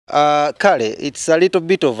Kale, it's a little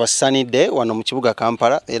bit of a sunny day wano mu kibuga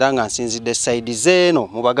Kampala era nga nsinzidde side zeno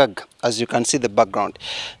mu bagagga, as you can see the background.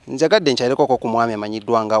 Njagadde nkyaleko ku mwami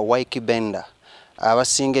amanyiddwa nga Ykee Benda.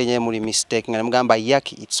 Abasinga enye muli mistake nga mugamba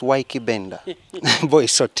Ykee, it's Ykee Benda. Boy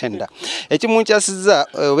so tender. Ekimunkyasizza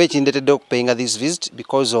oba ekindetedde okupayinga this visit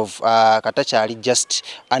because of katakyali just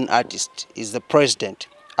an artist, is the president.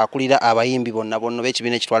 Akulira abayimbi bonna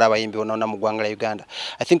b'ekibiina ekitwala abayimbi bonna mu ggwanga la Uganda.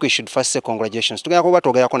 I think we should first say congratulations. Tugenda kuba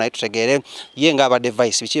twogerako naye tutegeere ye nga abadde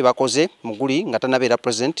vice biki bakoze muguli nga tanabeera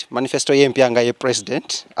president, manifesto ye empya nga ye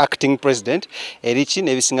president, acting president, eriki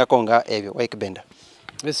n'ebisingako nga ebyo. Ykee Benda.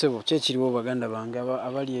 Besebo kyekiriwo baganda bange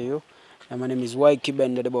abali eyo. My name is Ykee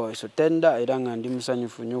Benda, the boy so tender, era nga ndi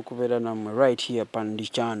musanyufu nnyo okubeera nammwe right here pan the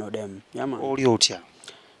channel them. Oli otya?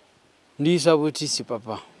 Ndiyisa butisi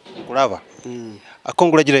papa. Nkulaba.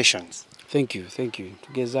 Congratulations. Thank you.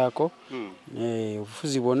 Tugezaako.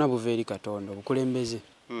 Obufuzi bwonna buva eri Katonda, bukulembeze.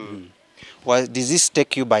 Well, did this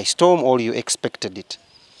take you by storm or you expected it?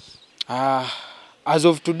 As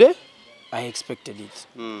of today, I expected it.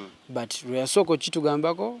 But lweyasooka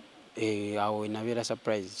okitugambako, awo nabeera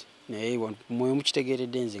surprised. Naye mwoyo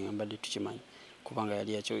mukitegeeredde nze nga mbadde tukimanyi. Kubanga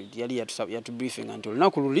yali yatubriefing nti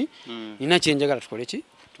olunaku luli nina kyenjagala tukole ki?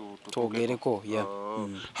 Twogereko. Yeah.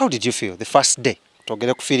 How did you feel the first day?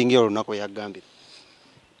 Togere ku feeling yo olunaku yagambye.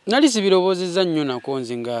 Nali sibiroboozezza nnyo nako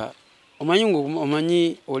nze nga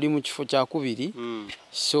omanyi oli mu kifo kya kubiri.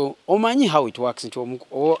 So omanyi how it works nti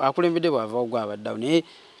akulembedde bw'ava ogwa abaddawo naye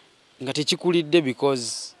nga tekikulidde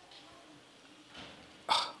because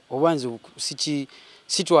obanze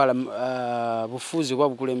sitwala bufuzi oba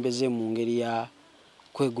bukulembeze mu ngeri ya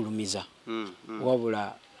kwegulumiza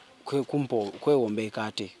wabula kwewombeeka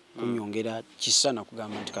ate kunyongera kisa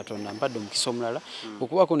kugamba nti Katonda mpadde omukisa omulala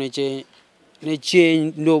okubako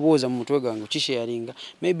nekyendobooza mu mutwe gwange kisharinga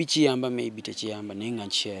maybe kiyamba maybe tekiyamba naye nga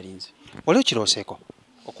nkisharinze. Wali okirooseeko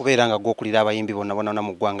okubeera nga gwokulira abayimbi bonna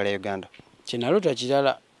mu ggwanga lya Uganda? Kyenalota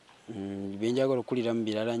kirala benjagala okulira mu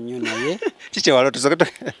birala nnyo naye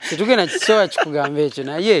tetugenda kisobola kikugamba ekyo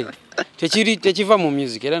naye tekiva mu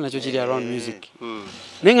music era nakyo kiri around music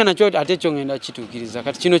naye nga nakyo ate kyo ngenda kituukiriza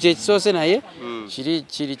kati kino kyekisoose naye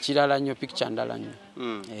kiri kirala nnyo picture ndala nnyo.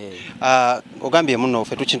 Ogambye muno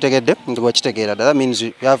ffe tukitegedde ndi wakitegeera that means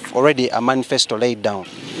you have already a manifesto laid down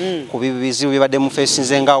ku bizibu bibadde mu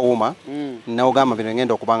feesinze nga Uma n'ogamba bino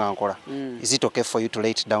ngenda okuba nga nkola. Is it okay for you to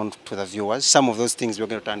lay it down to the viewers some of those things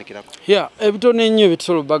byogenda otandikirako? Yeah, ebitono ennyo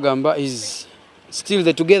bitusobola bagamba is still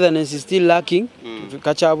the togetherness is still lacking.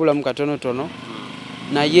 Kakyabula mu katonotono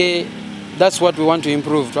naye that's what we want to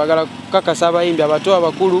improve. Twagala kukakasa abayimbi abato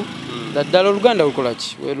abakulu ddala oluganda lukola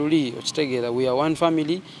ki weruli okitegeera we are one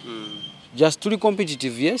family. Just tuli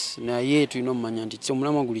competitive yes naye tulina omumanya nti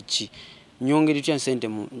omulamwa guli ki nyongeri tutya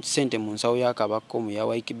sente mu nsawo ya Kabaka mu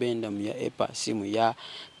ya Ykee Benda mu ya Epasi mu ya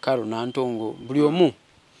Karo Nantongo buli omu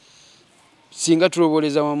singa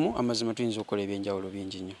tuloboleza wamu amazima tuyinza okukola ebyenjawulo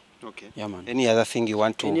bingi nnyo. Okay. Yeah, man. Any other thing you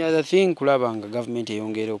want to? Any other thing kulaba nga government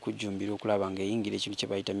eyongera okujjumbira okulaba nga eyingira ekintu kye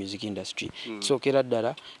bayita music industry. Sookera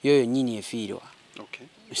ddala yoyo nnyini efiirwa. Okay.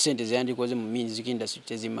 Sente zeyandikoze mu music industry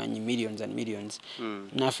tezimanyi millions and millions.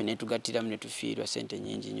 Naffe netugattiramu netufiirwa sente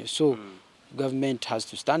nyingi nnyo. So government has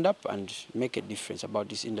to stand up and make a difference about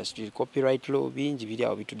this industry. Copyright law bingi biri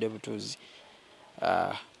awo bitudde butuuzi.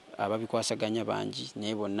 Ababikwasaganya bangi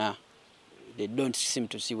naye bonna they don't seem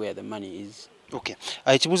to see where the money is. Okay.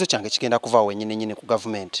 Ekibuuzo kyange kigenda kuvaawo ennyini ku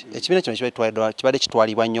government. Ekibiina kino kibadde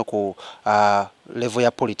kitwalibwa nnyo ku level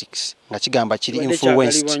ya politics nga kigamba kiri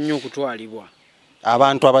influenced.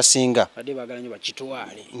 Abantu abasinga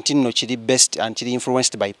nti nno kiri best and kiri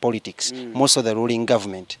influenced by politics. Most of the ruling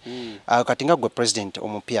government. Kati nga gwe president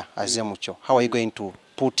omupya azze mukyo. How are you going to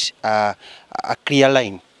put a clear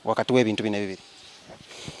line wakati w'ebintu bino ebibiri?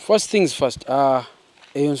 First things first.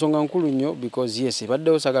 Eyo nsonga nkulu nnyo because yes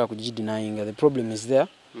badde osagala kugidenyinga the problem is there.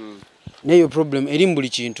 Neyo problem eri mu buli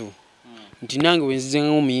kintu. Nti nange wenzize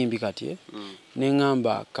ng'omuyimbi kati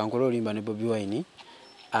neŋŋamba kankola olimba ne Bobi Wine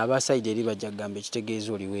abasajja eri bajja kugamba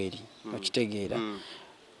ekitegeeza oli weeri okitegeera.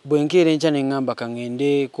 Bwe nkeera enkya neŋŋamba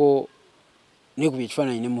kangendeeko nekubye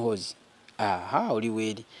ekifaananyi ne Muhoozi oli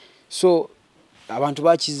weeri. So abantu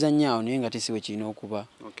bakizannyawo naye nga tesiwe kirina okuba.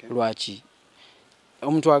 Lwaki?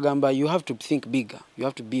 Omuntu agamba you have to think bigger, you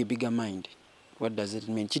have to be a bigger mind. What does it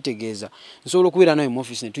mean? Kitegeeza nsobola okubeera nawe mu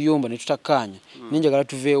office ne tuyomba ne tutakkaanya nenjagala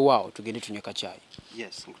tuveewaawo tugende tunywe kacaayi.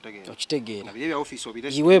 Yes, nkutegeera. Okitegeera. Nabye office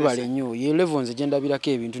obirese. Iweebale nnyo ye level nze gye ndabirako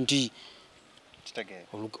ebintu nti kitegeera.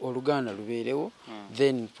 Oluganda lubeerewo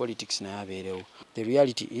then politics nayo abeerewo. The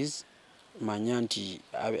reality is manya nti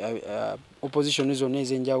opposition zonna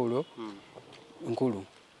ez'enjawulo nkulu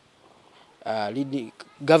leading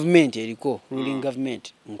government eriko ruling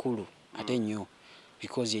government nkulu ate nnyo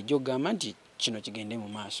because ye jogamba nti kino kigende mu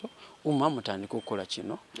maaso umma mutandika okukola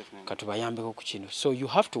kino katubayambeko ku kino, so you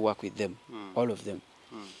have to work with them, all of them.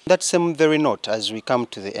 That same very note, as we come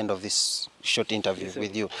to the end of this short interview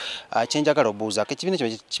with you, chenjagala obuuza ekibiina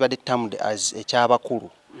kino kibadde termed as ekyabakulu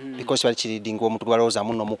because bali kiridinga omuntu balowooza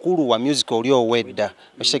muno mukulu wa music oli owedda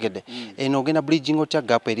okitegedde eno ogenda bridging otya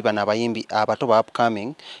gap eri bano abayimbi abato ba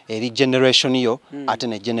upcoming eri generation yo ate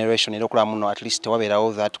ne generation era okulaba muno at least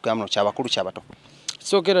tewabeerawo that gamuno kyabakulu kyabato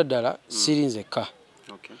sookera ddala sirinze ka.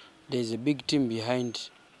 There is a big team behind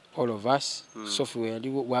all of us. Software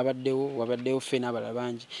aliwo wabaddewo ffe n'abalala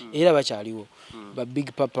bangi era bakyaliwo ba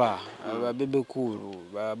Big Papa ba Bebe Cool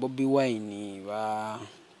ba Bobby Wine ba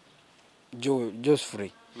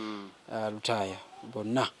Josfrey Lutaya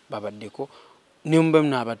bonna babaddeko ne mbe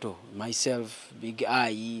n'abato myself Big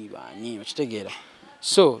Eye bani okitegeera.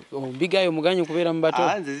 So Big Eye omuganye kubeera mu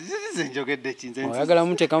bato nze njogedde kinze oyagala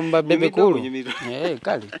muteeka mu ba Bebe Cool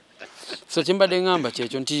kale so kimbadde ngamba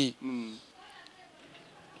kyekyo nti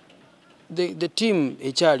the team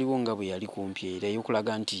ekyaliwo nga bwe yali kumpi era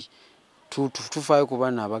yokulaga nti tufaayo ku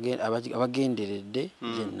bana abagenderedde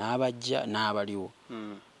je n'abajja n'abaliwo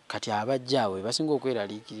kati abajja awe basinga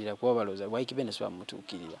okweraliikirira kuba balooza Ykee Benda siba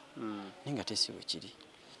mutuukirira nenga tesiwe kiri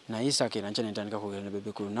naye sakera nca nentandika kwogera ne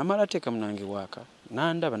Bebe Cool namala teeka munange waaka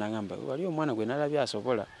nandaba nagamba wali omwana gwe nalabye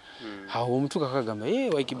asobola awo omutuuka kagamba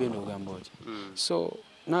Ykee Benda ogamba oti so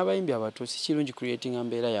n'abayimbi abato si kirungi creating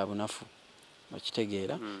mbeera ya bunafu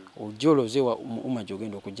okitegeera ojoloze wa umma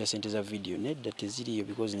jogenda okujja sente za video nedda teziriyo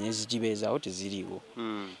because nezijibeezaawo teziriiwo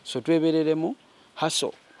so twebereremu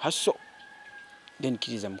haso then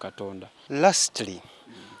kiriza mu Katonda. Lastly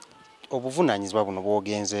obuvunaanyizibwa buno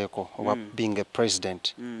bwogenzeeko oba being a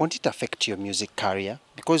president won't it affect your music career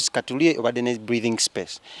because katulie obadde ne breathing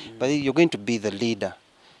space but you're going to be the leader,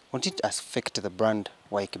 won't it affect the brand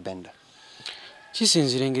Ykee Benda?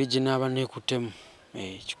 Kisinzira engeri gye naaba neekuttemu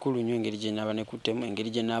kikulu nnyo engeri gye naaba neekuttemu engeri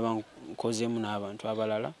gye naaba nkozeemu n'abantu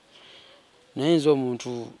abalala naye nze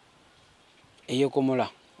omuntu eyeekomola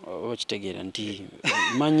oba kitegeera nti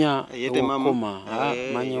manya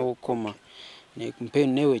okukoma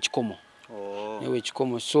newe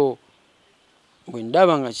ekikomo so bwe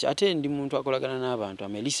ndaba nga ate ndi muntu akolagana n'abantu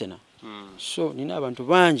am a listener so nina abantu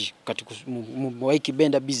bangi kati mu Ykee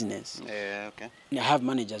Benda business I have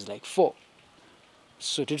managers like 4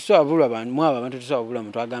 so tetusobabula abantu tetusobabula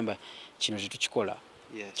muntu agamba kino tetukikola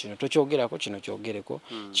kino tokyogerako kino kyogereko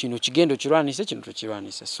kino kigendo kirwanise kino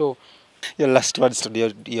tukirwanise. So your last words to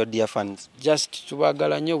your dear fans? Just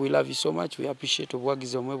tubagala nnyo, we love you so much, we appreciate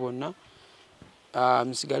obuwagizi omwe bonna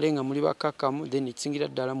musigale nga muli bakakamu then ekisingira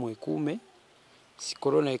ddala mwekuume si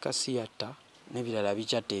corona ekasiyatta n'ebirala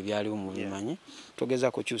bikyatta ebyaliwo mu bimanyi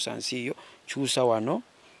togeza kukyusa nsi yo kyusa wano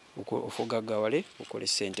ofugagawale okole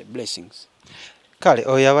sente. Blessings. Kale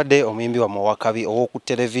oyo abadde omuyimbi wa Wakabi owoku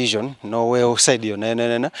television n'ow'oside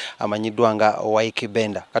yonna amanyiddwa nga Ykee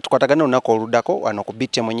Benda. Katukwatagana olunaku oluddako wano ku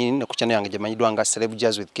BTM nyini ne ku channel yange gyemanyiddwa nga Celeb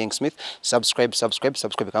Jazz with KingSmith.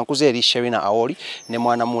 Subscribe. Kankuze eri Sheilah Awoli ne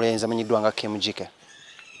mwana mulenzi amanyiddwa nga KMGK.